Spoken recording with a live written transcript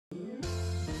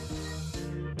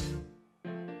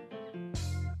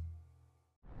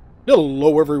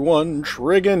Hello everyone,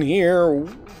 Trigan here.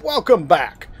 Welcome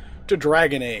back to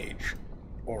Dragon Age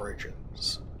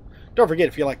Origins. Don't forget,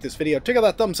 if you like this video, tickle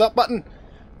that thumbs up button.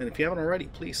 And if you haven't already,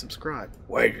 please subscribe.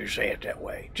 Why did you say it that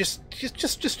way? Just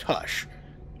hush.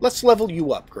 Let's level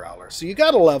you up, Growler. So you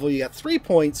got a level, you got 3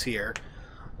 points here.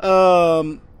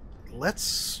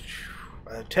 Let's...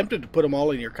 I attempted to put them all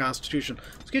in your Constitution.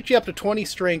 Let's get you up to 20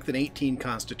 Strength and 18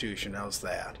 Constitution. How's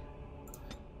that?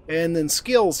 And then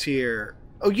skills here.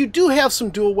 Oh, you do have some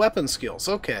dual weapon skills.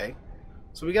 Okay.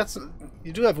 So we got some...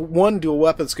 You do have one dual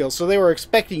weapon skill, so they were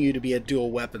expecting you to be a dual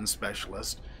weapon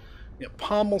specialist. You got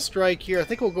Pommel Strike here. I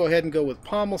think we'll go ahead and go with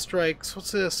Pommel Strikes.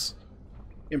 What's this?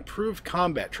 Improved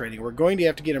combat training. We're going to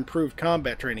have to get improved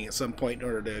combat training at some point in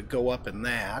order to go up in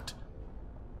that.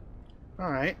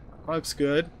 Alright. Looks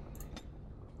good.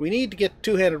 We need to get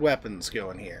two-handed weapons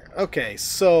going here. Okay,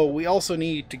 so we also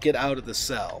need to get out of the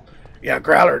cell. Yeah,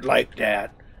 Growler'd like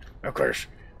that. Of course,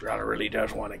 Growler really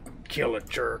does want to kill a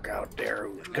jerk out there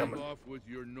who's coming. Off with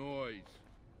your noise.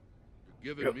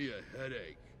 You're giving me a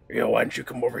headache. Why don't you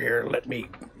come over here and let me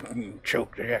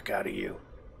choke the heck out of you?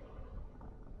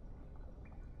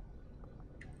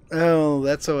 Oh,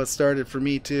 that's how it started for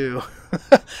me too.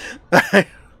 I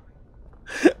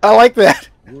like that.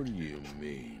 What do you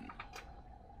mean?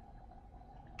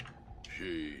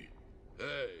 Gee.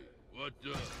 Hey, what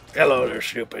the? Hello there,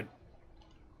 stupid.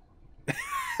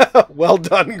 Well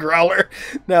done, Growler.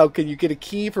 Now, can you get a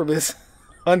key from his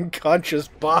unconscious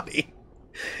body?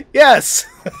 Yes!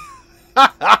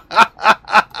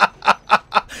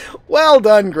 Well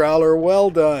done, Growler. Well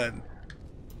done.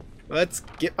 Let's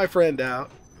get my friend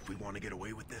out. If we want to get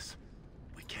away with this,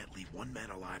 we can't leave one man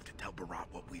alive to tell Barat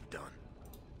what we've done.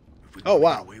 If we Oh, want to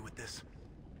wow. get away with this,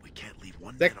 we can't leave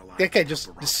one That man alive. guy to just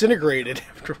tell Barat disintegrated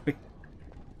after we...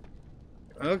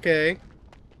 Okay.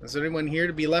 Is there anyone here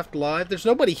to be left alive? There's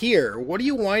nobody here. What are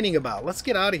you whining about? Let's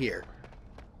get out of here.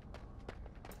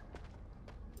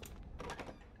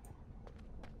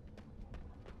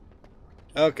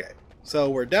 Okay. So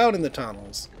we're down in the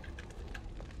tunnels.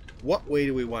 What way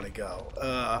do we want to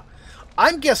go?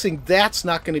 I'm guessing that's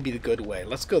not going to be the good way.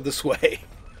 Let's go this way.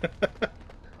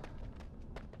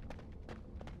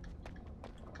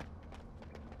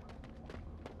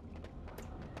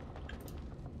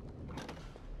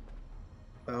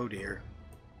 Oh dear.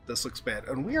 This looks bad.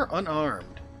 And we are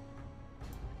unarmed.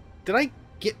 Did I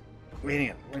get... Wait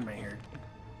a minute here.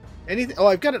 Anything... Oh,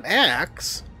 I've got an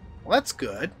axe. Well, that's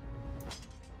good.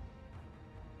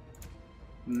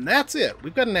 And that's it.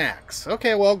 We've got an axe.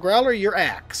 Okay, well, Growler, you're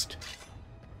axed.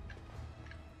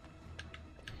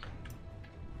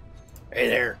 Hey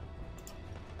there.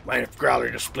 Mind if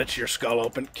Growler just splits your skull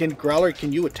open? Growler,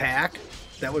 can you attack?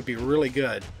 That would be really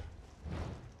good.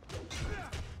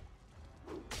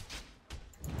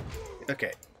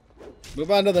 Okay.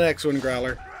 Move on to the next one,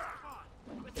 Growler.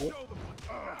 Oh.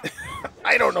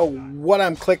 I don't know what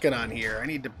I'm clicking on here. I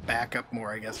need to back up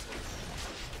more, I guess.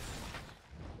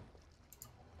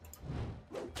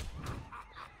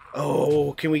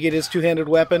 Oh, can we get his two-handed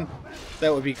weapon?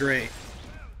 That would be great.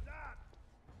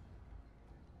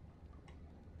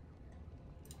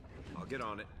 I'll get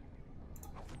on it.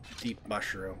 Deep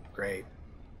mushroom. Great.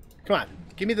 Come on.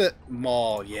 Give me the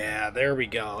maul. Yeah, there we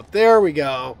go. There we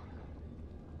go.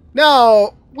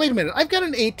 No, wait a minute. I've got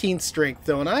an 18 strength,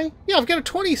 don't I? Yeah, I've got a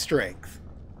 20 strength.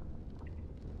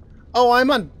 Oh, I'm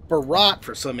on Barat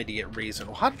for some idiot reason.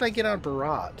 Well, how did I get on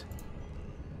Barat?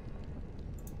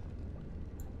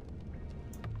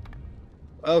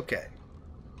 Okay.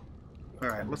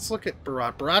 Alright, let's look at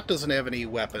Barat. Barat doesn't have any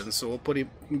weapons, so we'll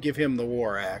give him the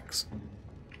war axe.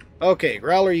 Okay,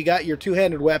 Growler, you got your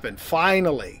two-handed weapon.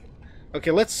 Finally.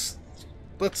 Okay, let's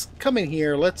come in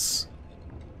here. Let's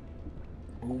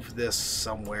move this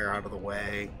somewhere out of the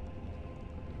way.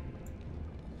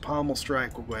 Pommel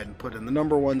Strike, we'll go ahead and put in the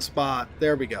 #1 spot.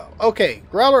 There we go. Okay,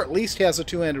 Growler at least has a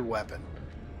two-handed weapon.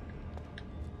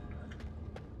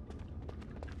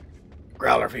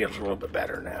 Growler feels a little bit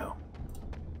better now.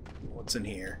 What's in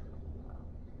here?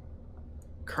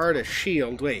 Carta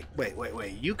shield. Wait.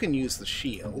 You can use the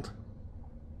shield.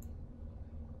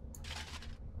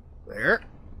 There.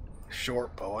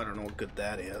 Short bow. I don't know what good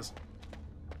that is.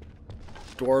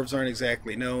 Dwarves aren't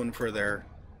exactly known for their...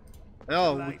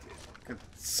 Oh, we could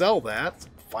sell that.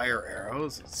 Fire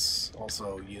arrows. It's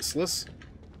also useless.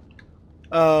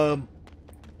 Yeah,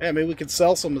 maybe we could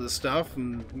sell some of the stuff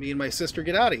and me and my sister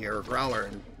get out of here. Or Growler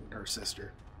and her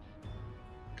sister.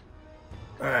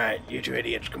 Alright, you two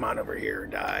idiots, come on over here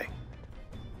and die.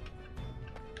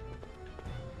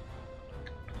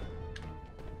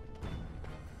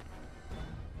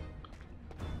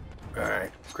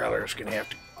 Alright, Growler's gonna have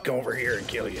to go over here and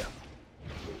kill you.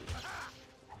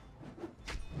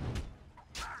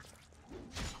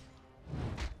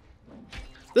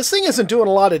 This thing isn't doing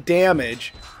a lot of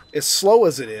damage, as slow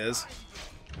as it is.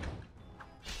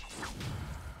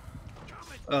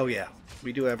 Oh yeah,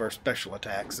 we do have our special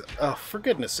attacks. Oh, for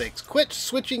goodness sakes, quit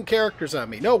switching characters on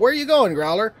me. No, where are you going,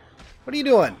 Growler? What are you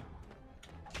doing?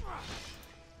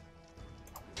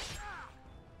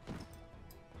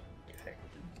 Okay.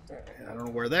 I don't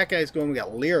know where that guy's going. We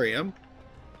got lyrium.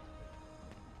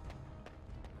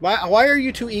 Why are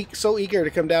you two so eager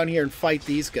to come down here and fight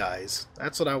these guys?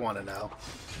 That's what I want to know.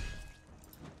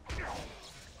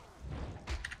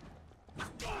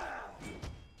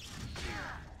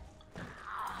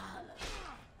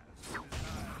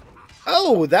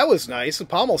 Oh, that was nice. The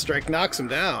pommel strike knocks him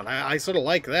down. I sort of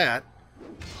like that.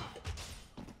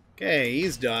 Okay,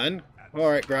 he's done.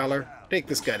 Alright, Growler. Take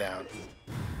this guy down.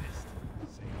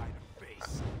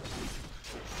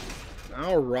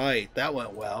 Alright, that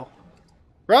went well.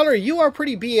 Growler, you are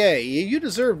pretty BA. You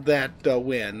deserved that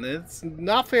win. It's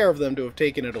not fair of them to have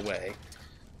taken it away.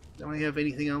 Don't I have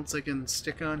anything else I can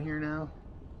stick on here now?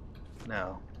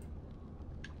 No.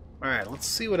 Alright, let's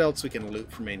see what else we can loot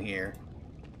from in here.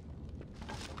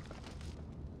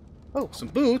 Oh, some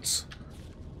boots.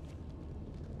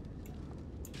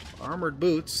 Armored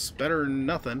boots. Better than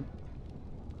nothing.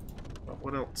 But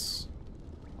what else?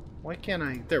 Why can't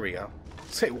I... There we go.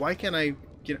 Say, why can't I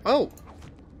get... Oh!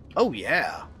 Oh,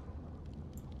 yeah.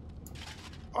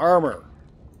 Armor.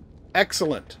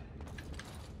 Excellent.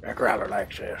 That Growler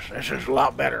likes this. This is a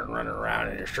lot better than running around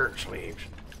in your shirt sleeves.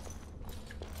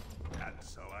 And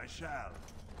so I shall.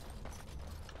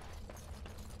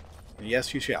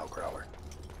 Yes, you shall, Growler.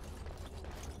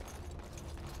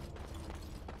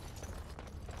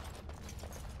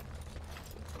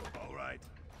 All right.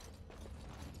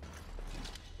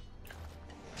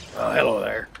 Oh, hello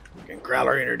there. Can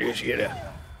Growler introduce you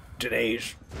to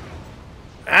today's...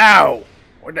 Ow!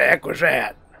 What the heck was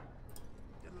that?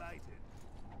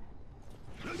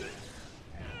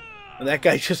 And that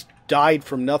guy just died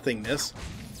from nothingness.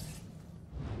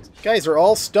 These guys are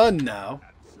all stunned now.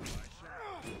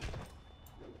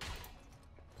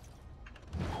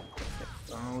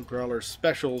 All Growler's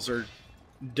specials are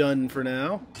done for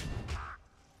now.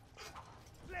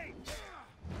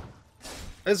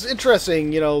 It's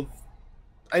interesting, you know,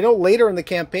 I know later in the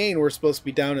campaign we're supposed to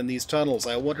be down in these tunnels.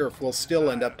 I wonder if we'll still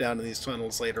end up down in these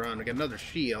tunnels later on. We got another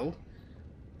shield.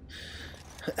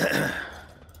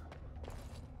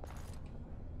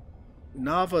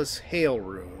 Nava's Hail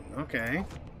Rune. Okay.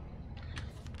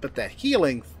 But that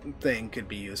healing thing could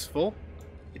be useful.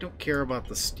 You don't care about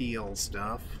the steel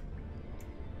stuff.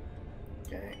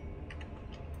 Okay.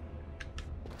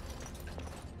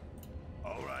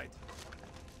 All right.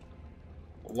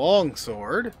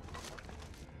 Longsword.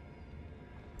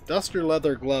 Duster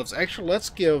leather gloves. Actually, let's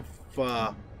give,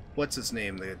 what's his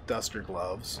name, the Duster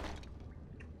gloves.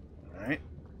 Alright.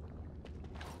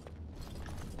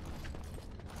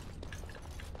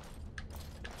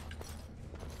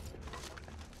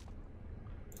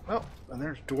 Oh, and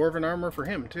there's dwarven armor for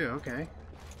him, too. Okay.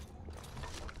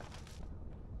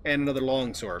 And another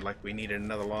longsword, like we needed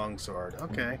another longsword.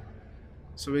 Okay.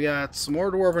 So we got some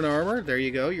more dwarven armor. There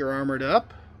you go. You're armored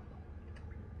up.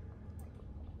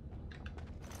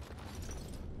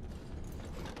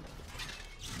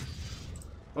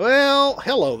 Well,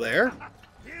 hello there.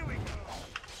 Here we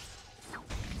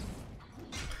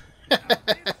go.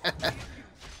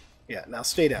 Yeah, now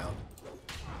stay down.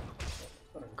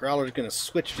 Growler's gonna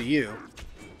switch to you.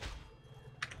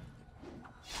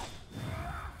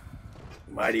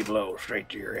 Mighty blow straight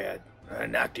to your head. I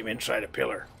knocked him inside a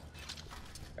pillar.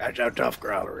 That's how tough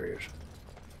Growler is.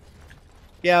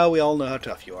 Yeah, we all know how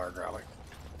tough you are, Growler.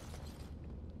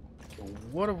 Okay,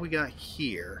 what have we got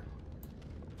here?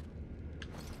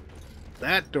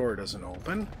 That door doesn't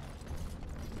open.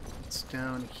 What's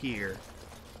down here?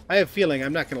 I have a feeling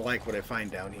I'm not going to like what I find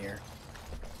down here.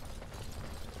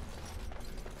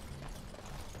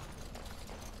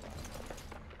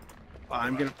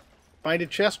 I'm going to find a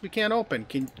chest we can't open.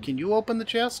 Can you open the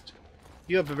chest?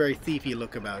 You have a very thiefy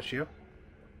look about you.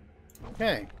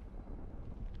 Okay.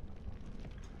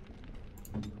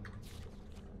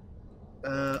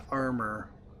 Armor.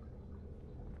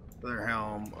 Leather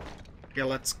helm. Yeah,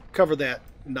 let's cover that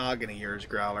noggin of yours,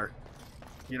 Growler.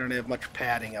 You don't have much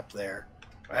padding up there.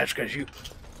 That's because you...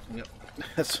 Yep.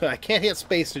 That's, I can't hit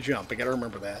space to jump. I gotta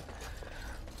remember that.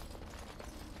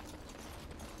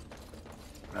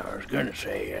 I was going to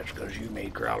say that's because you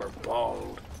made Growler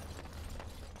bald.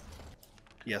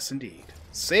 Yes, indeed.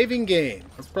 Saving game.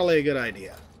 That's probably a good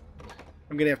idea.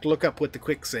 I'm gonna have to look up what the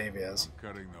quick save is.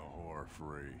 Cutting the whore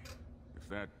free. If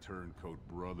that turncoat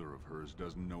brother of hers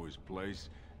doesn't know his place,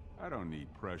 I don't need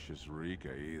precious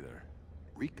Rika either.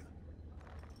 Rika.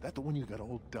 That the one you got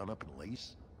all done up in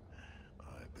lace?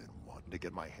 I've been wanting to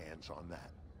get my hands on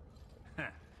that.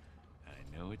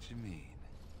 I know what you mean.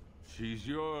 She's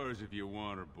yours if you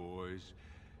want her, boys.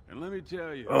 And let me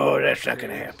tell you... Oh, that's not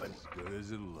gonna happen. As good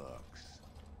as it looks.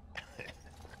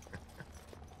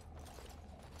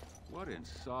 What in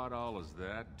sod all is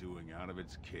that doing out of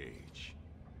its cage?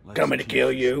 Coming to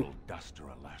kill you. Duster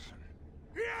a lesson.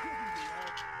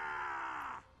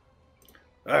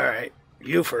 Alright,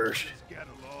 you first. Get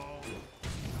along.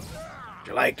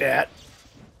 You like that?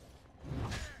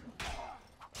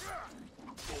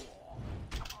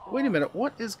 Wait a minute,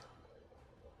 what is...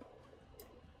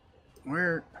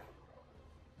 Where...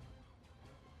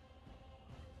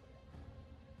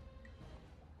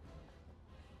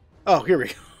 Oh, here we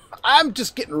go. I'm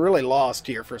just getting really lost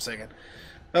here for a second.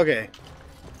 Okay.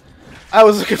 I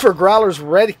was looking for Growler's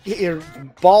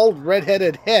bald,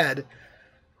 red-headed head.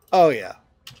 Oh, yeah.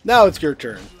 Now it's your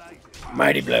turn.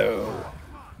 Mighty blow.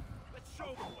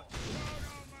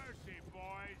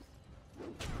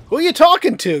 Who are you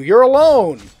talking to? You're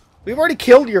alone. We've already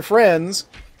killed your friends.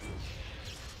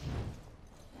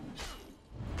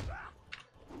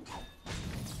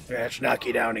 Let's knock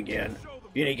you down again.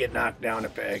 You need to get knocked down a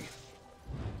peg.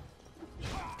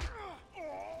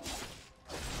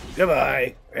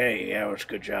 Goodbye. Hey, that was a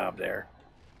good job there.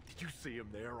 Did you see him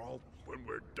there all when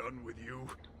we're done with you?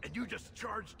 And you just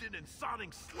charged in and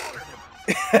sodding slaughtered him.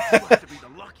 You have to be the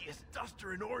luckiest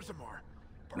duster in Orzammar.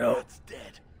 No. Barat's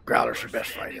dead. Growler's the We're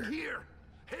best standing fighter. Here.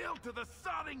 Hail to the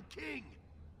sodding king.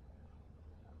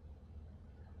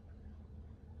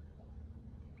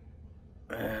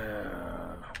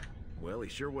 Well, he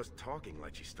sure was talking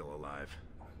like she's still alive.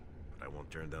 But I won't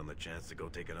turn down the chance to go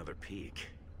take another peek.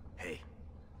 Hey,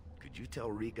 could you tell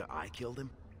Rika I killed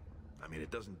him? I mean, it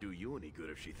doesn't do you any good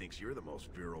if she thinks you're the most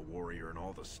virile warrior in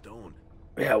all the stone.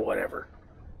 Yeah, whatever.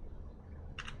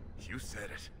 You said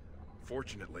it.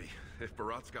 Fortunately, if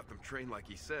Barat's got them trained like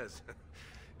he says,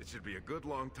 it should be a good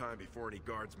long time before any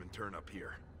guardsmen turn up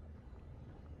here.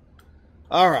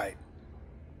 Alright.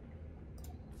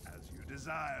 As you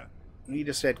desire. You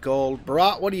just said gold.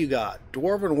 Barat, what do you got?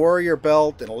 Dwarven Warrior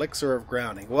Belt and Elixir of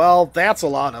Grounding. Well, that's a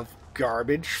lot of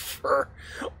garbage for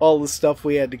all the stuff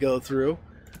we had to go through.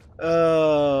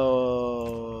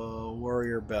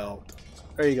 Warrior Belt.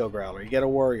 There you go, Growler. You get a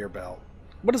Warrior Belt.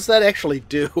 What does that actually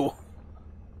do?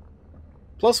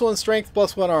 +1 strength,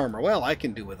 +1 armor. Well, I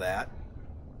can do with that.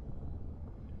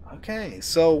 Okay,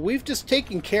 so we've just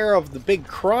taken care of the big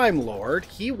crime lord.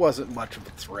 He wasn't much of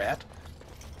a threat.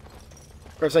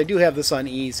 Of course, I do have this on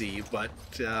easy, but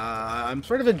I'm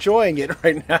sort of enjoying it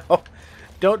right now.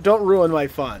 Don't ruin my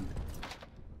fun.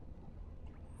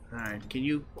 Alright, can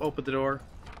you open the door?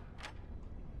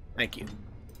 Thank you.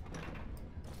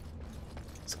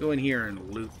 Let's go in here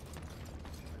and loot.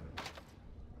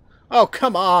 Oh,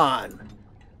 come on!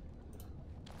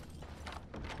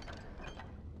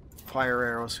 Fire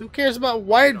arrows. Who cares about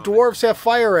why dwarves have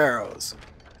fire arrows?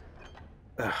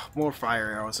 Ugh, more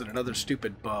fire arrows and another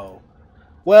stupid bow.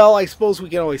 Well, I suppose we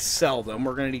can always sell them.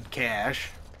 We're going to need cash.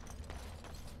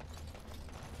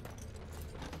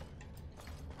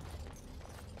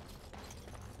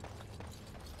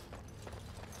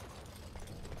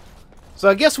 So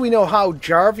I guess we know how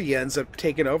Jarvie ends up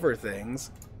taking over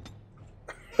things.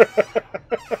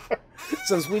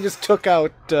 Since we just took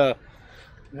out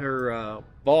her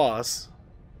boss.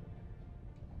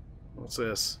 What's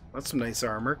this? That's some nice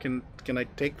armor. Can I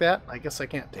take that? I guess I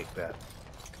can't take that.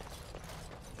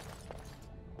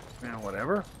 Yeah,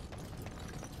 whatever.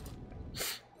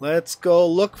 Let's go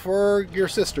look for your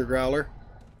sister, Growler.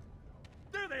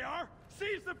 There they are!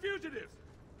 Seize the fugitives!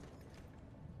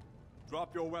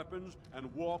 Drop your weapons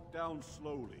and walk down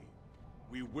slowly.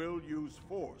 We will use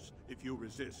force if you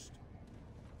resist.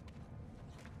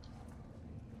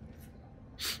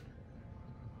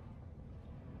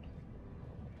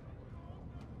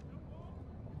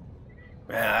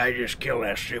 I just killed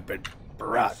that stupid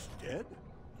Barat. Dead?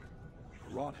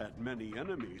 Barat had many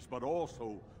enemies, but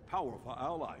also powerful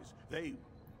allies.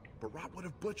 Barat would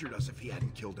have butchered us if he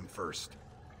hadn't killed him first.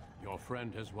 Your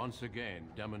friend has once again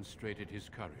demonstrated his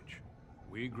courage.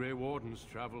 We Grey Wardens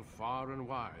travel far and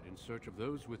wide in search of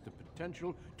those with the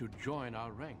potential to join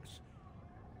our ranks.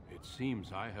 It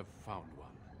seems I have found one.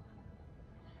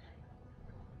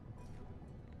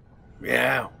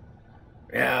 Yeah,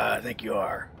 I think you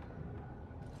are.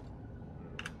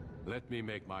 Let me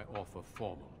make my offer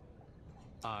formal.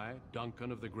 I,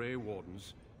 Duncan of the Grey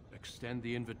Wardens, extend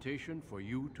the invitation for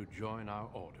you to join our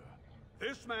order.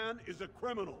 This man is a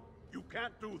criminal. You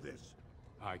can't do this.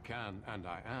 I can, and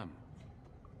I am.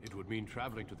 It would mean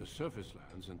traveling to the surface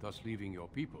lands and thus leaving your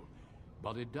people.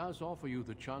 but it does offer you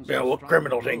the chance Yeah, to what strike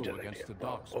criminal a blow things did I against do? the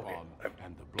Oh, okay. Darkspawn I've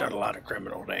and the done a Blood. lot of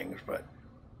criminal things, but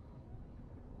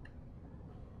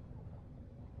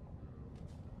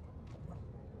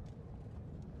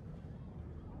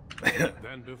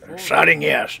Then before deciding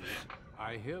yes.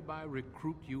 I hereby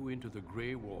recruit you into the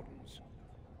Grey Wardens.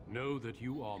 Know that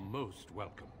you are most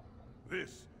welcome.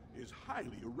 This is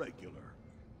highly irregular.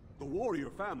 The warrior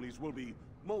families will be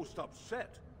most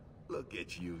upset. Look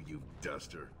at you, you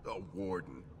duster. A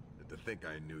warden. And to think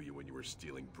I knew you when you were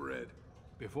stealing bread.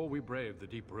 Before we brave the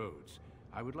deep roads,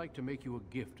 I would like to make you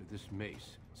a gift of this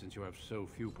mace, since you have so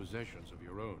few possessions of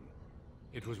your own.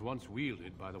 It was once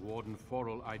wielded by the Warden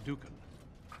Forel Idukan.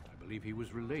 I believe he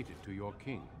was related to your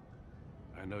king.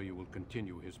 I know you will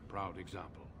continue his proud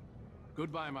example.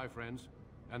 Goodbye, my friends,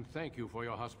 and thank you for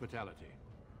your hospitality.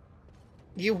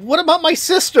 What about my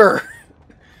sister?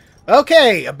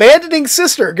 Okay, abandoning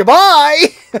sister. Goodbye.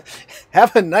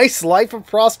 Have a nice life of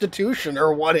prostitution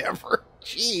or whatever.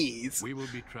 Jeez. We will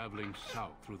be traveling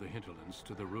south through the hinterlands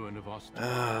to the ruin of Oster. Oh,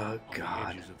 on God. the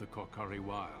edges of the Korkari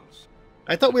Wilds.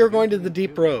 I thought we were going to the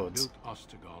deep roads. Built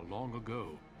Ostagar long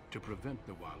ago to prevent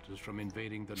the Wilders from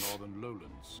invading the northern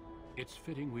lowlands. It's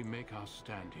fitting we make our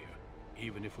stand here,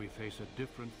 even if we face a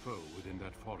different foe within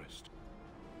that forest.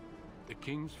 The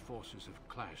King's forces have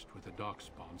clashed with the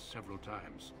Darkspawn several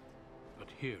times, but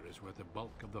here is where the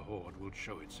bulk of the Horde will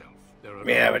show itself. There are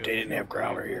Yeah, only but they a didn't few have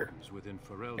Growler Grey here. Wardens within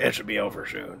Ferelden, It should be over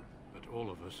soon. but all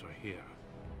of us are here.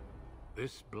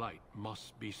 This blight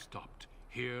must be stopped,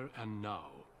 here and now.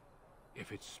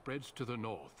 If it spreads to the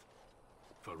north,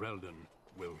 Ferelden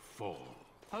will fall.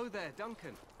 Ho there,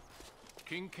 Duncan.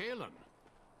 King Kalen,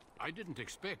 I didn't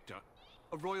expect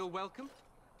A royal welcome?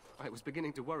 I was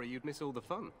beginning to worry you'd miss all the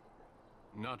fun.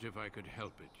 Not if I could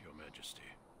help it, Your Majesty.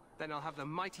 Then I'll have the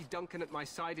mighty Duncan at my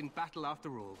side in battle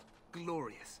after all.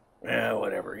 Glorious. Yeah,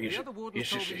 whatever. The other wardens He's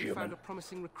told just a me you found human. a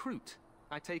promising recruit.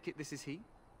 I take it this is he?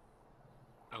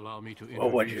 Allow me to Well,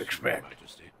 what'd you introduce expect? Your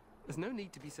Majesty. There's no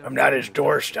need to be so... I'm not his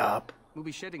formal. doorstop. We'll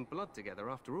be shedding blood together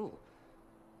after all.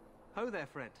 Ho there,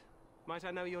 friend. Might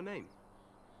I know your name?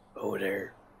 Oh,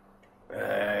 there.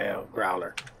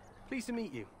 Growler. Pleased to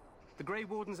meet you. The Grey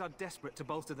Wardens are desperate to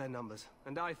bolster their numbers,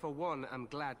 and I, for one, am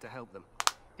glad to help them.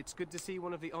 It's good to see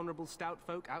one of the honorable stout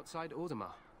folk outside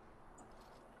Audemars.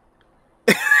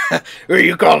 Who are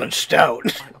you calling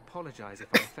stout? I apologize if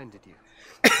I offended you.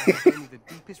 I have only the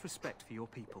deepest respect for your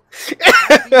people.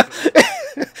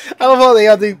 I love how they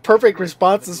have the perfect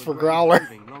responses for Growler.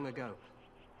 Long ago.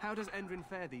 How does Endrin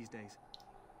fare these days?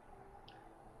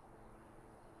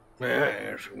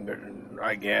 Yes,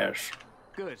 I guess.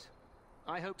 Good.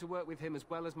 I hope to work with him as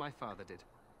well as my father did.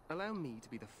 Allow me to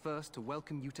be the first to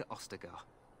welcome you to Ostagar.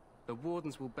 The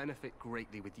Wardens will benefit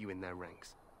greatly with you in their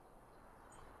ranks.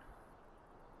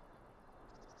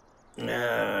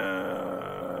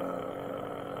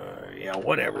 Yeah,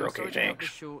 whatever. I'm Okay, sorry to cut thanks.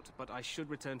 this short, but I should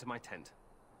return to my tent.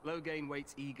 Loghain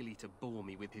waits eagerly to bore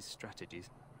me with his strategies.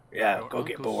 Yeah, Your go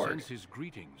get uncle bored. sends his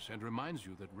greetings and reminds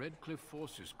you that Redcliffe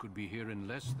forces could be here in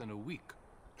less than a week.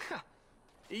 Ha!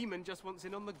 Eamon just wants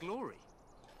in on the glory.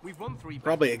 We've won 3 battles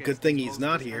Probably a against good thing these he's not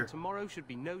monsters, here. and tomorrow should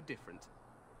be no different.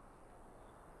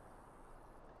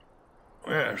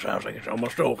 Yeah, sounds like it's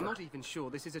almost I'm over. not even sure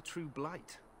this is a true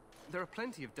blight. There are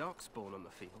plenty of darkspawn on the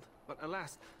field, but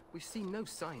alas, we've seen no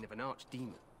sign of an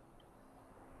archdemon.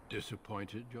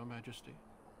 Disappointed, Your Majesty?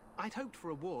 I'd hoped for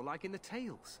a war like in the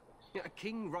tales. A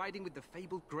king riding with the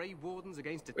fabled Grey Wardens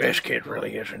against a This tempted kid god.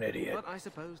 really is an idiot. But I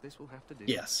suppose this will have to do.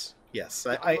 Yes, yes,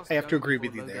 I have to agree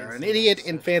with you there. An idiot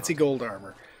in fancy gold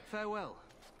armor. Farewell,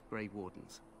 Grey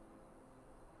Wardens.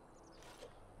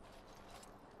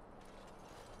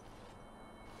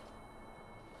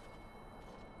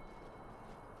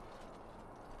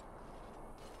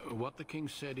 What the king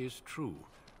said is true.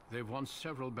 They've won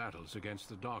several battles against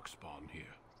the Darkspawn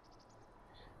here.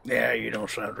 Yeah, you don't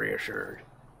sound reassured.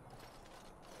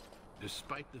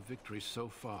 Despite the victories so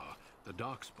far, the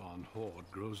Darkspawn horde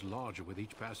grows larger with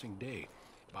each passing day.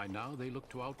 By now, they look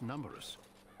to outnumber us.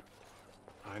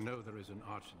 I know there is an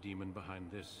archdemon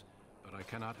behind this, but I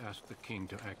cannot ask the king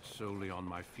to act solely on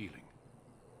my feeling.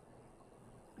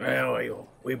 Well,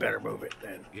 we better move it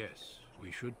then. Yes,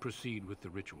 we should proceed with the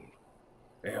ritual.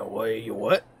 Yeah, well, you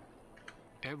what?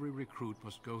 Every recruit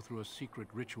must go through a secret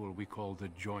ritual we call the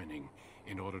joining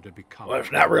in order to become... Well,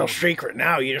 it's not real secret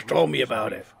now. You just told me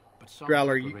about it. But some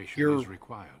Growler, preparation you're- is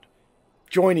required.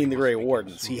 Joining the Grey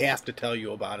Wardens, he has to tell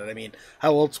you about it. I mean,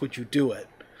 how else would you do it?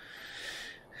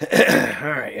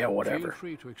 Alright, yeah, Feel whatever.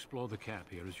 free to explore the camp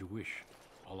here as you wish.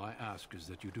 All I ask is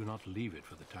that you do not leave it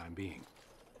for the time being.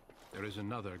 There is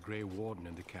another Grey Warden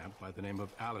in the camp by the name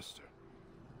of Alistair.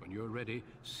 When you're ready,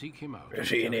 seek him out. Is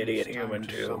he an Tell him idiot it's time human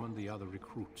to too? Summon the other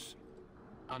recruits.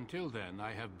 Until then,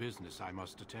 I have business I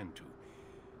must attend to.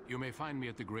 You may find me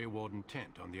at the Grey Warden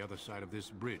tent on the other side of this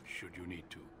bridge, should you need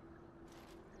to.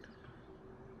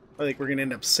 I think we're going to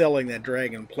end up selling that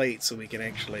dragon plate so we can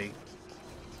actually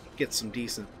get some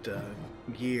decent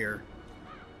gear.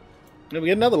 And we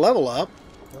get another level up.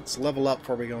 Let's level up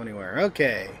before we go anywhere.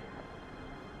 Okay.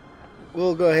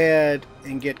 We'll go ahead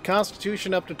and get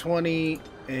Constitution up to 20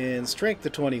 and Strength to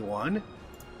 21.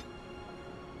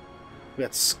 We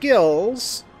got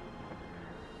skills.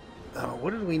 Oh,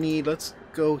 what did we need? Let's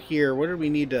go here. What did we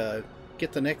need to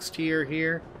get the next tier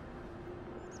here?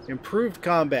 Improved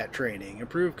combat training.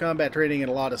 Improved combat training and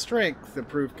a lot of strength.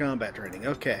 Improved combat training.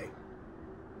 Okay.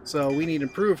 So we need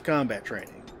improved combat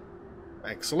training.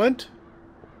 Excellent.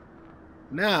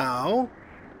 Now,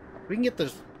 we can get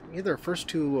the either first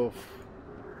two of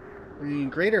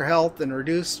greater health and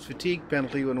reduced fatigue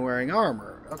penalty when wearing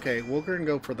armor. Okay, we're going to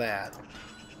go for that.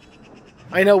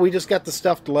 I know we just got the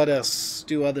stuff to let us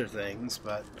do other things,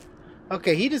 but...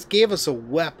 Okay, he just gave us a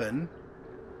weapon.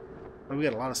 Oh, we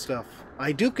got a lot of stuff.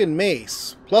 Idukan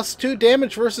Mace. +2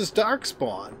 damage versus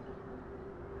Darkspawn.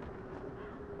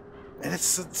 And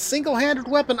it's a single-handed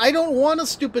weapon. I don't want a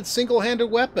stupid single-handed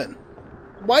weapon.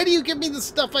 Why do you give me the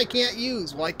stuff I can't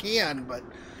use? Well, I can, but...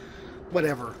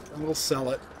 whatever. We'll sell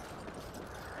it.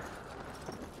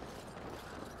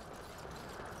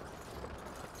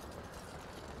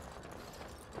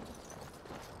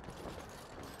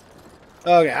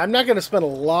 Okay, I'm not going to spend a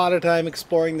lot of time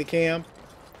exploring the camp,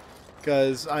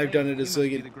 because I've done it a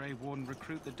zillion... the Grey Warden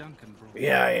recruit the Duncan brought.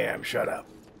 Yeah, I am. Shut up.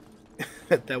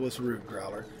 That was rude,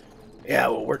 Growler. Yeah,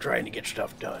 well, we're trying to get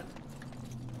stuff done.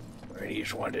 He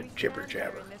just wanted to jibber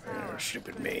jabber.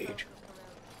 Stupid mage.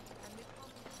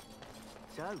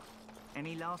 So,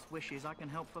 any last wishes I can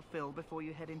help fulfill before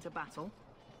you head into battle?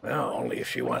 Well, only if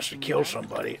she wants to kill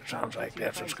somebody. It sounds like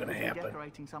that's what's going to happen.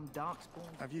 Decorating some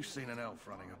darkspawn. Have you seen an elf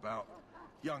running about?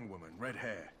 Young woman, red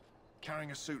hair,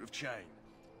 carrying a suit of chain.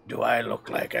 Do I look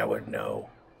like I would know?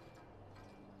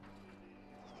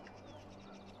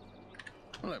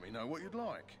 Let me know what you'd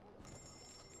like.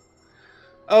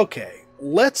 Okay,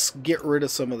 let's get rid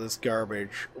of some of this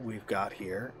garbage we've got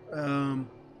here.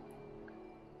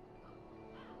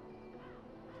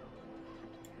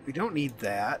 We don't need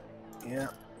that. Yeah,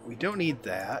 we don't need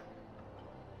that.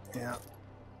 Yeah.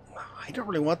 I don't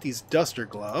really want these duster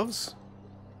gloves.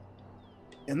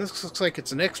 And this looks like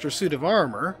it's an extra suit of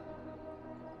armor.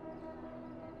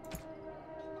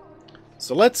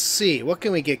 So let's see. What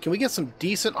can we get? Can we get some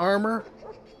decent armor?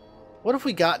 What have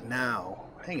we got now?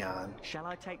 Hang on. Shall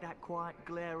I take that quiet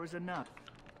glare as enough?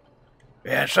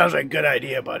 Yeah, it sounds like a good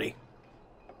idea, buddy.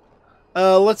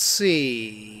 Let's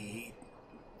see.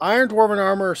 Iron Dwarven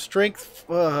armor, strength...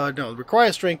 no,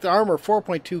 requires strength. Armor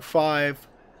 4.25,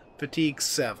 fatigue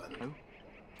 7.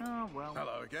 Oh, well.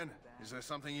 Hello again. Is there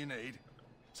something you need?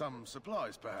 Some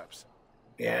supplies, perhaps?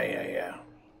 Yeah.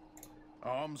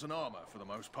 Arms and armor, for the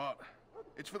most part.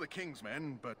 It's for the King's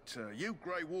men, but you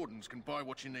Grey Wardens can buy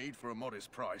what you need for a modest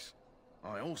price.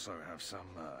 I also have some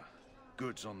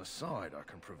goods on the side I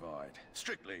can provide.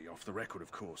 Strictly off the record,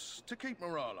 of course. To keep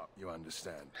morale up, you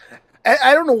understand.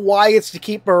 I don't know why it's to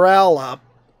keep morale up.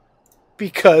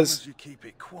 Because... As long as you keep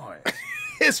it quiet.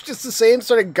 It's just the same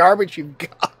sort of garbage you've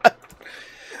got.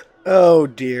 Oh,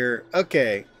 dear.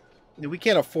 Okay. We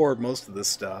can't afford most of this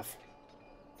stuff.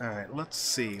 Alright, let's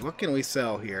see. What can we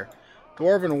sell here?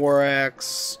 Dwarven War Axe,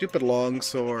 stupid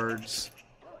longswords.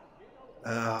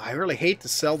 I really hate to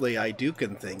sell the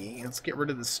Idukan thingy. Let's get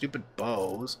rid of the stupid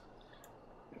bows.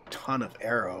 A ton of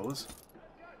arrows.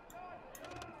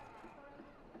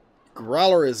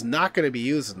 Growler is not going to be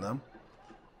using them.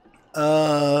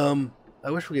 I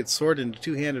wish we could sort into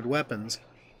two-handed weapons.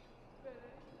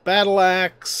 Battle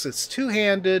Axe, it's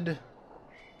two-handed.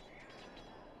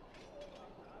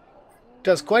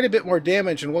 Does quite a bit more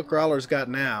damage than what Growler's got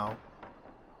now.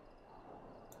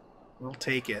 We'll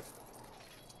take it.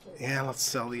 Yeah, let's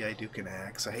sell the Idukan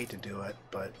Axe. I hate to do it,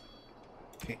 but...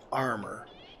 Okay, armor.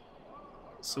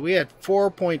 So we had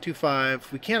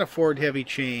 4.25. We can't afford heavy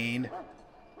chain.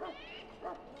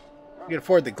 We can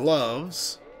afford the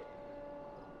gloves.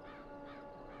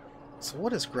 So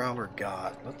what has Growler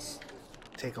got? Let's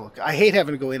take a look. I hate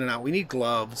having to go in and out. We need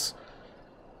gloves.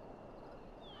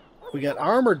 We got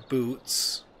armored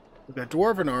boots. We've got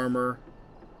dwarven armor.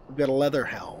 We've got a leather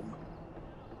helm.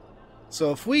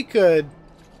 So if we could...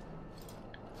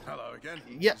 Hello again.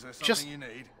 Yeah, Is there something just... you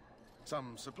need?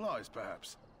 Some supplies,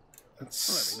 perhaps?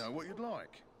 Let's... Let me know what you'd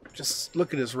like. Just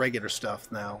look at his regular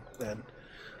stuff now, then.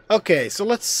 Okay, so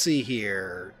let's see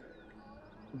here.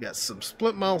 We got some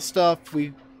split mail stuff.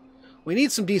 We We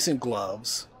need some decent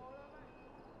gloves.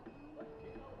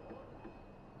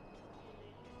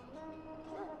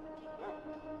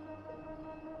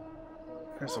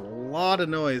 There's a lot of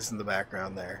noise in the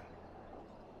background there.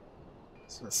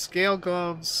 So scale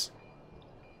gloves.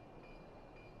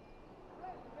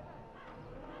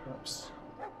 Oops.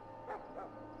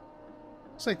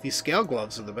 Looks like these scale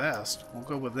gloves are the best. We'll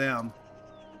go with them.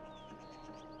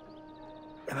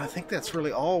 And I think that's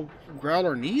really all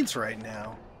Growler needs right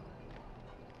now.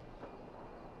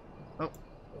 Oh.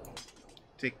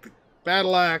 Take the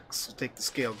battle axe, take the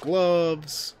scale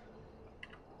gloves.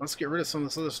 Let's get rid of some of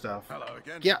this other stuff. Hello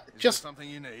again. Yeah, Is just there something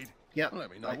you need. Yeah. Let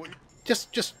me know what you...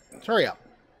 Just hurry up.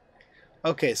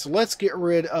 Okay, so let's get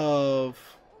rid of...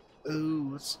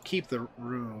 Ooh, let's keep the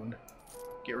rune.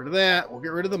 Get rid of that. We'll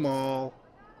get rid of them all.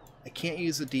 I can't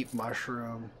use the deep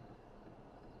mushroom.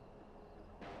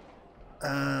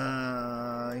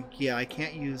 Yeah, I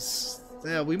can't use...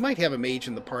 we might have a mage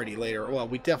in the party later. Well,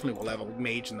 we definitely will have a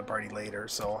mage in the party later,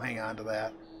 so I'll hang on to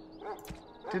that.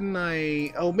 Didn't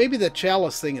I... Oh, maybe the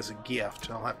chalice thing is a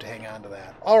gift. I'll have to hang on to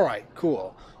that. Alright,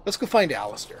 cool. Let's go find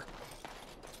Alistair.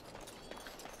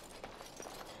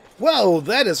 Whoa,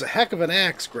 that is a heck of an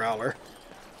axe, Growler.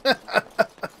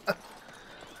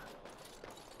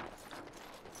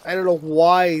 I don't know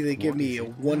why they give me a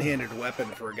one-handed weapon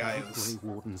for a guy who's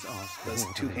does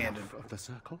two-handed. Of the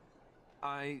circle?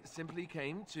 I simply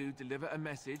came to deliver a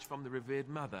message from the revered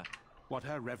mother. What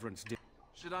her reverence did.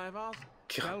 Should I have asked?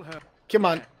 Tell her. Come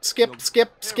on, skip.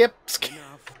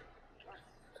 Enough.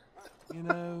 You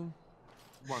know,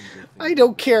 one good thing I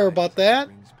don't care about that.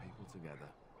 brings people together.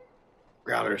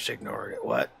 Growler's ignored it.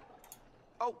 What?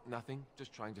 Oh, nothing.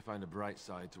 Just trying to find a bright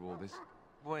side to all this.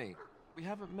 Wait, we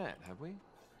haven't met, have we?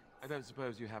 I don't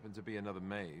suppose you happen to be another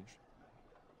mage?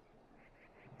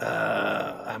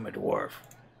 I'm a dwarf.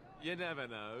 You never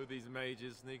know. These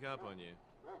mages sneak up on you.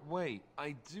 Wait,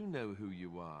 I do know who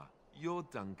you are. You're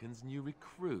Duncan's new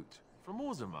recruit from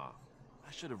Orzammar.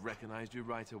 I should have recognized you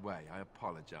right away. I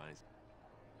apologize.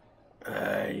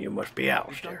 You must be Did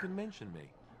Alistair. Duncan mention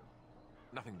me?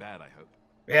 Nothing bad, I hope.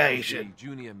 Yeah, he The should.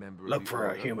 junior member Look of the for a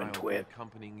Order, human I'll be twin.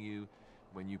 accompanying you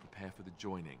when you prepare for the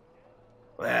joining.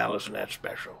 Well, isn't that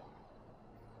special?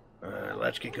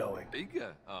 Let's get going.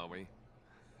 Eager, are we?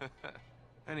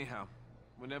 Anyhow,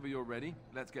 whenever you're ready,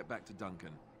 let's get back to Duncan.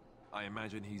 I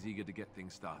imagine he's eager to get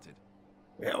things started.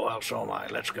 Yeah, well, so am I.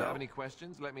 Let's If you have go. any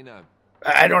questions, let me know.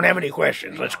 I don't have any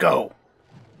questions. Let's go.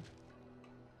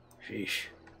 Sheesh.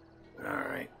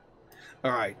 All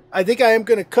right. I think I am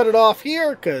going to cut it off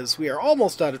here because we are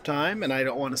almost out of time, and I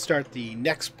don't want to start the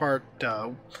next part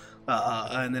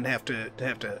and then have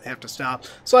to stop.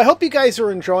 So I hope you guys are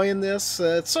enjoying this.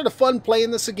 It's sort of fun playing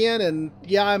this again, and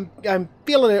yeah, I'm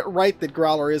feeling it right that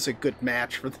Growler is a good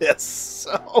match for this.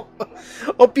 So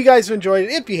hope you guys have enjoyed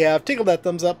it. If you have, tickle that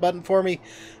thumbs up button for me.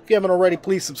 If you haven't already,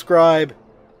 please subscribe,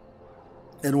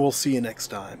 and we'll see you next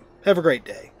time. Have a great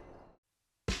day.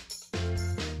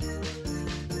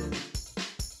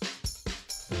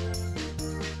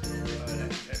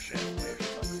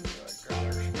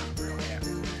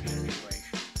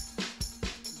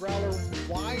 Growler,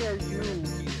 why are you here?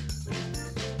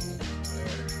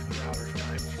 Growler's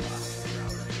time slot.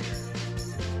 Growler's here.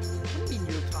 What do you mean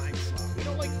your time slot? We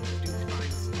don't like to do time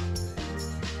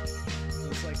slots.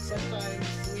 It's like sometimes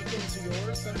weekends are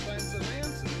yours, sometimes they're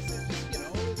Lance's. It's just, you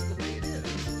know, it's the way it is.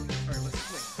 Alright, let's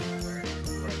swing.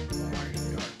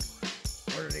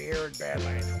 Where are the arid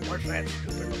Badlands? What's that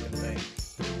stupid looking thing?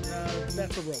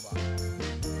 That's a robot.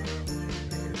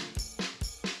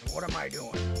 What am I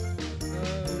doing?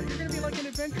 You're gonna be like an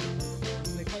adventurer.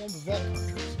 They call them the Vault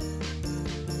Hunters.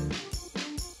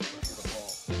 What's the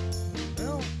ball?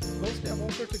 Well, those have all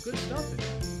sorts of good stuff in it.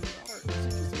 Is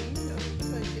it just me?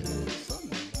 You've been getting a little sun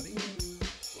there, buddy.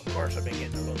 Well, of course I've been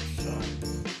getting a little sun.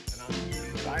 And I'm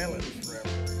in these islands forever.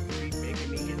 You keep making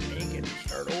me get naked and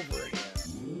start over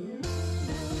again.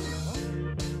 Well,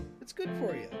 it's good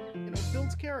for you. You know, it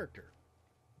builds character.